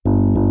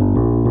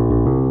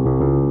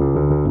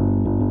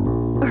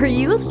Are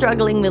you a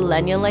struggling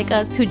millennial like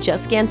us who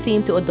just can't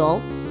seem to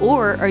adult?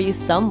 Or are you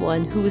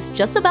someone who's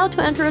just about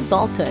to enter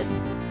adulthood?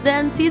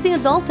 Then Seizing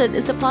Adulthood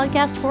is a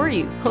podcast for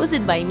you,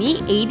 hosted by me,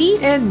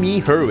 AD, And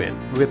me, Herwin.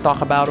 We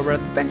talk about our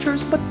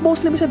adventures, but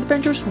mostly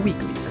misadventures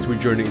weekly as we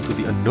journey into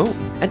the unknown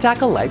and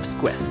tackle life's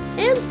quests.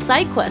 and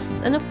side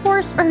quests, and of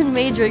course, earn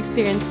major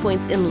experience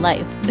points in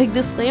life. Big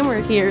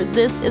disclaimer here,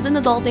 this isn't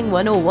Adulting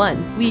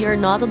 101. We are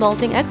not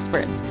adulting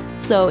experts.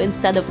 So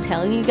instead of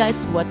telling you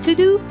guys what to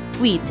do,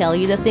 we tell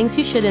you the things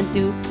you shouldn't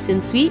do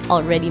since we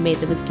already made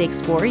the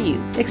mistakes for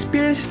you.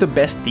 Experience is the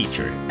best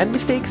teacher, and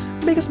mistakes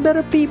make us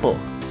better people.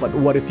 But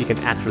what if you can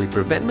actually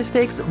prevent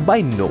mistakes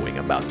by knowing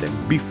about them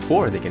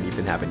before they can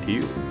even happen to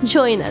you?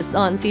 Join us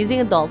on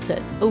Seizing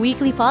Adulthood, a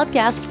weekly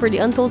podcast for the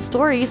untold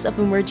stories of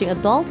emerging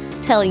adults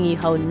telling you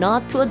how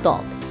not to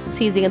adult.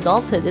 Seizing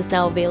Adulthood is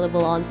now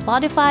available on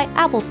Spotify,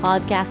 Apple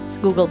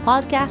Podcasts, Google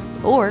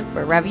Podcasts, or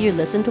wherever you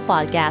listen to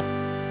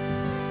podcasts.